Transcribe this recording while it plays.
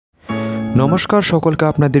নমস্কার সকলকে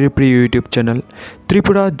আপনাদের প্রিয় YouTube channel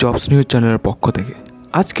Tripura jobs news চ্যানেলের পক্ষ থেকে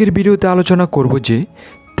আজকের ভিডিওতে আলোচনা করব যে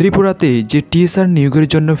ত্রিপুরাতে যে টিএসআর নিয়োগের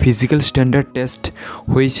জন্য ফিজিক্যাল স্ট্যান্ডার্ড টেস্ট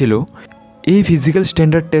হয়েছিল এই ফিজিক্যাল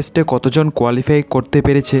স্ট্যান্ডার্ড টেস্টে কতজন কোয়ালিফাই করতে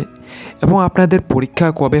পেরেছে এবং আপনাদের পরীক্ষা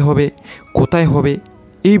কবে হবে, কোথায় হবে,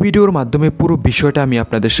 এই ভিডিওর মাধ্যমে পুরো বিষয়টা আমি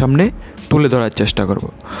আপনাদের সামনে তুলে ধরার চেষ্টা করব।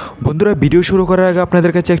 বন্ধুরা, ভিডিও শুরু করার আগে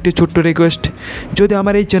আপনাদের কাছে একটি ছোট্ট রিকোয়েস্ট, যদি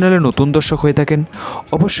আমার এই চ্যানেলে নতুন দর্শক হয়ে থাকেন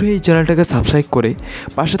অবশ্যই এই চ্যানেলটাকে সাবস্ক্রাইব করে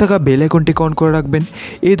পাশে থাকা বেল আইকনটিকে অন করে রাখবেন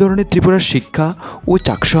এই ধরনের ত্রিপুরার শিক্ষা ও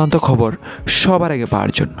চাকরি সংক্রান্ত খবর সবার আগে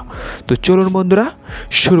পাওয়ার জন্য। তো চলুন বন্ধুরা,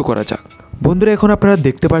 শুরু করা যাক। বন্ধুরা, এখন আপনারা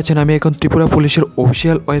দেখতে পাচ্ছেন আমি এখন ত্রিপুরা পুলিশের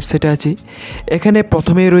অফিসিয়াল ওয়েবসাইটে আছি। এখানে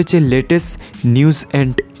প্রথমেই রয়েছে লেটেস্ট নিউজ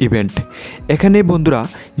অ্যান্ড ইভেন্ট। এখানে বন্ধুরা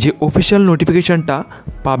যে অফিসিয়াল নোটিফিকেশানটা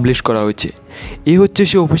পাবলিশ করা হয়েছে, এই হচ্ছে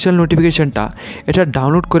সেই অফিসিয়াল নোটিফিকেশানটা। এটা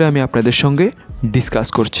ডাউনলোড করে আমি আপনাদের সঙ্গে ডিসকাস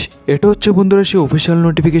করছি। এটা হচ্ছে বন্ধুরা সেই অফিসিয়াল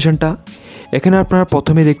নোটিফিকেশানটা। এখানে আপনারা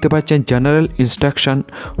প্রথমে দেখতে পাচ্ছেন general instruction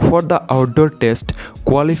for the outdoor test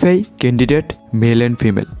qualify candidate male and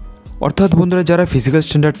female. অর্থাৎ বন্ধুরা যারা ফিজিক্যাল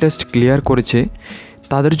স্ট্যান্ডার্ড টেস্ট ক্লিয়ার করেছে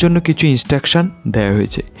তাদের জন্য কিছু ইনস্ট্রাকশন দেওয়া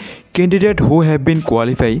হয়েছে। Candidate who have been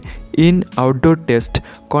qualify in outdoor test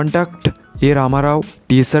contact A Ramarao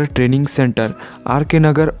TSR training centre R K.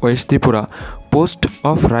 Nagar, West Tripura, post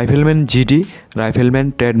of rifleman GD rifleman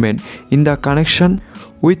tradesman in the connection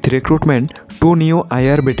with recruitment to new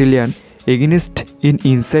IR battalion against in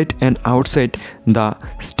inside and outside the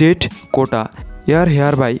state quota are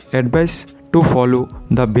hereby advised to follow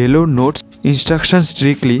the below notes instructions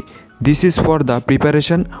strictly. This is for the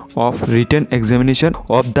preparation of written examination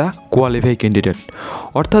of the qualified candidate.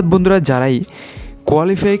 অর্থাৎ বন্ধুরা যারাই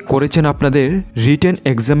qualify করেছেন আপনাদের written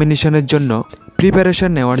এক্সামিনেশনের জন্য preparation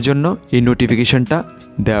নেওয়ার জন্য এই নোটিফিকেশনটা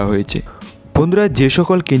দেওয়া হয়েছে। বন্ধুরা, যে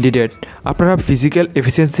সকল ক্যান্ডিডেট আপনারা ফিজিক্যাল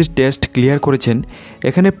এফিসিয়েন্সি টেস্ট ক্লিয়ার করেছেন,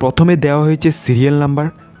 এখানে প্রথমে দেওয়া হয়েছে সিরিয়াল নাম্বার,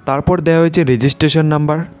 তারপর দেওয়া হয়েছে রেজিস্ট্রেশন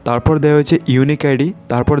নাম্বার, তারপর দেওয়া হয়েছে ইউনিক আইডি,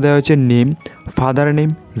 তারপর দেওয়া হয়েছে name, father name,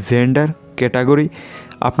 gender, category,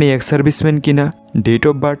 আপনি এক্স সার্ভিসম্যান কিনা, date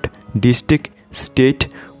of birth, district, state,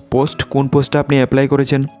 post, কোন পোস্টে আপনি অ্যাপ্লাই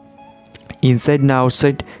করেছেন, ইনসাইড না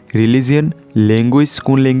আউটসাইড, রিলিজিয়ন, ল্যাঙ্গুয়েজ,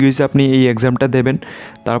 কোন ল্যাঙ্গুয়েজে আপনি এই এক্সামটা দেবেন,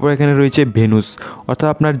 তারপর এখানে রয়েছে ভেনুস, অর্থাৎ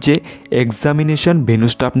আপনার যে এক্সামিনেশন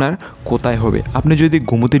ভেনুসটা আপনার কোথায় হবে। আপনি যদি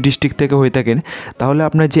গোমতী ডিস্ট্রিক্ট থেকে হয়ে থাকেন তাহলে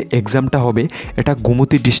আপনার যে এক্সামটা হবে এটা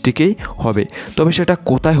গোমতী ডিস্ট্রিক্টেই হবে, তবে সেটা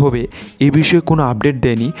কোথায় হবে এই বিষয়ে কোনো আপডেট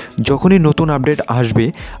দেয়নি। যখনই নতুন আপডেট আসবে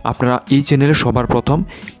আপনারা এই চ্যানেলে সবার প্রথম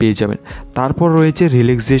পেয়ে যাবেন। তারপর রয়েছে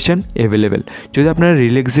রিল্যাক্সেশন অ্যাভেলেবেল, যদি আপনারা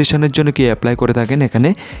রিল্যাক্সেশনের জন্য কি অ্যাপ্লাই করে থাকেন এখানে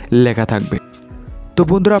লেখা থাকবে। তো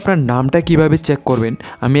বন্ধুরা, আপনার নামটা কিভাবে চেক করবেন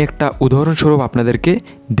আমি একটা উদাহরণস্বরূপ আপনাদেরকে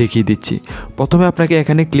দেখিয়ে দিচ্ছি। প্রথমে আপনাকে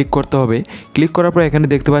এখানে ক্লিক করতে হবে। ক্লিক করার পর এখানে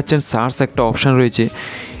দেখতে পাচ্ছেন সার্চ একটা অপশান রয়েছে,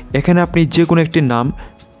 এখানে আপনি যে কোনো একটি নাম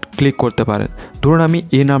ক্লিক করতে পারেন। ধরুন আমি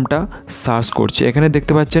এই নামটা সার্চ করছি, এখানে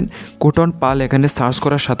দেখতে পাচ্ছেন কোটন পাল। এখানে সার্চ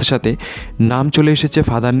করার সাথে সাথে নাম চলে এসেছে,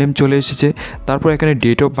 ফাদার নেম চলে এসেছে, তারপর এখানে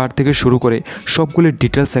ডেট অফ বার্থ থেকে শুরু করে সবগুলি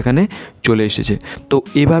ডিটেলস এখানে চলে এসেছে। তো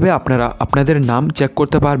এভাবে আপনারা আপনাদের নাম চেক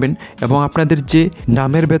করতে পারবেন এবং আপনাদের যে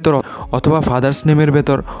নামের ভেতর অথবা ফাদার্স নেমের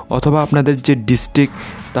ভেতর অথবা আপনাদের যে ডিস্ট্রিক্ট,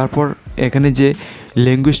 তারপর এখানে যে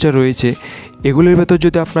ল্যাঙ্গুয়েজটা রয়েছে এগুলির ভেতর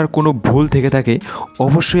যদি আপনার কোনো ভুল থেকে থাকে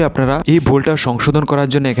অবশ্যই আপনারা এই ভুলটা সংশোধন করার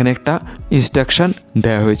জন্য এখানে একটা ইনস্ট্রাকশন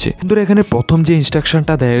দেওয়া হয়েছে। বন্ধুরা, এখানে প্রথম যে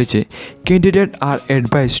ইনস্ট্রাকশনটা দেওয়া হয়েছে, candidate R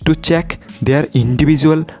advice two check there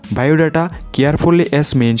individual biodata carefully as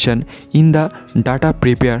mention in the data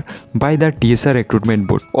prepare by the TSR recruitment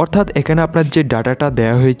board. অর্থাৎ এখানে আপনার যে ডাটাটা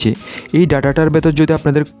দেওয়া হয়েছে এই ডাটাটার ভেতর যদি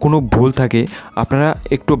আপনাদের কোনো ভুল থাকে আপনারা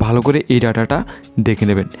একটু ভালো করে এই ডাটাটা দেখে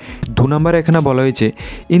নেবেন। 2 নম্বরে এখানে বলা হয়েছে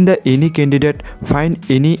in the any candidate find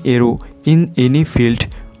any error in any field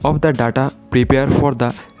of the data prepare for the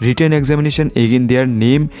written examination again their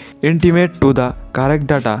name intimate to the correct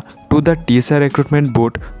data to the TSR recruitment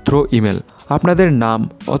board through email। আপনাদের নাম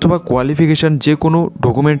অথবা qualification যে কোনো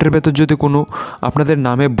ডকুমেন্টের ভেতর যদি কোনো আপনাদের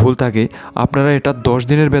নামে ভুল থাকে আপনারা এটা 10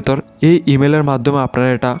 দিনের ভেতর এই ইমেলের মাধ্যমে আপনারা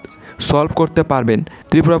এটা সলভ করতে পারবেন।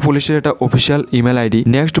 ত্রিপুরা পুলিশের এটা অফিসিয়াল ইমেল আইডি।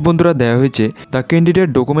 নেক্সট বন্ধুরা দেওয়া হয়েছে the candidate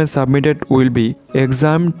document submitted will be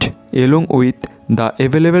এক্সামড along with the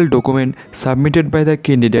available document submitted by the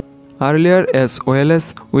candidate earlier as well as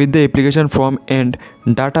with the application form and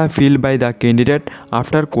data filled by the candidate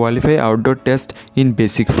after qualify outdoor test in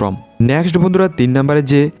basic form। Next বন্ধুরা 3 নম্বরে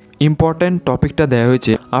যে important টপিকটা দেওয়া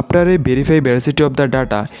হয়েছে after a verify ভেরাসিটি of the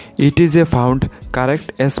data it is a found correct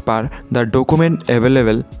as per the document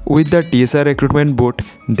available with the TSR recruitment board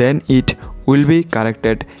then it will be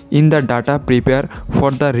corrected in the data prepare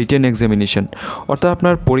for the written examination. অর্থাৎ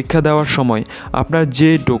আপনার পরীক্ষা দেওয়ার সময় আপনার যে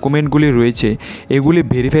ডকুমেন্টগুলি রয়েছে এগুলি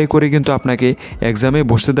verify করে কিন্তু আপনাকে এক্সামে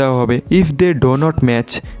বসতে দেওয়া হবে। If they do not match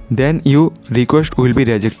then you request will be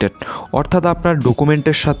rejected. অর্থাৎ আপনার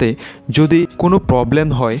ডকুমেন্টের সাথে যদি কোনো প্রবলেম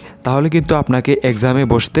হয় তাহলে কিন্তু আপনাকে এক্সামে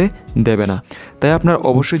বসতে দেবে না। তাই আপনার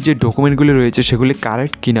অবশ্যই যে ডকুমেন্টগুলি রয়েছে সেগুলি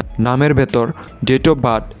কারেক্ট কিনা নামের ভেতর, ডেট অফ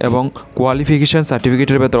বার্থ এবং কোয়ালিফিকেশান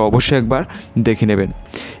সার্টিফিকেটের ভেতর অবশ্যই একবার দেখে নেবেন।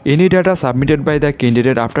 Any data submitted by the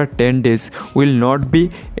candidate after 10 days will not be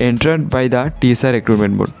entered by the TSR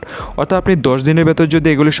recruitment board. অর্থাৎ আপনি 10 দিনের ভেতর যদি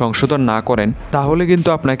এগুলি সংশোধন না করেন তাহলে কিন্তু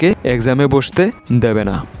আপনাকে এক্সামে বসতে দেবে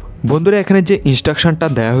না। বন্ধুরা, এখানে যে ইনস্ট্রাকশানটা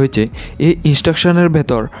দেওয়া হয়েছে এই ইনস্ট্রাকশানের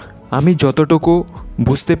ভেতর আমি যতটুকু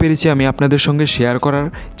বুঝতে পেরেছি আমি আপনাদের সঙ্গে শেয়ার করার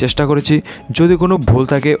চেষ্টা করেছি। যদি কোনো ভুল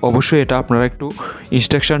থাকে অবশ্যই এটা আপনারা একটু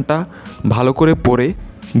ইনস্ট্রাকশানটা ভালো করে পড়ে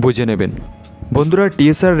বুঝে নেবেন। বন্ধুরা,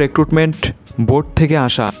 টিএসআর রিক্রুটমেন্ট বোর্ড থেকে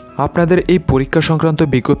আসা আপনাদের এই পরীক্ষা সংক্রান্ত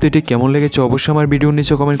বিজ্ঞপ্তিটি কেমন লেগেছে অবশ্যই আমার ভিডিওর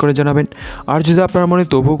নিচে কমেন্ট করে জানাবেন। আর যদি আপনার মনে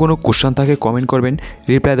তবুও কোনো কোশ্চেন থাকে কমেন্ট করবেন,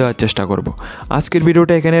 রিপ্লাই দেওয়ার চেষ্টা করব। আজকের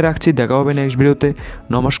ভিডিওটা এখানে রাখছি, দেখা হবে নেক্সট ভিডিওতে।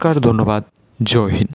 নমস্কার, ধন্যবাদ, জয় হিন্দ।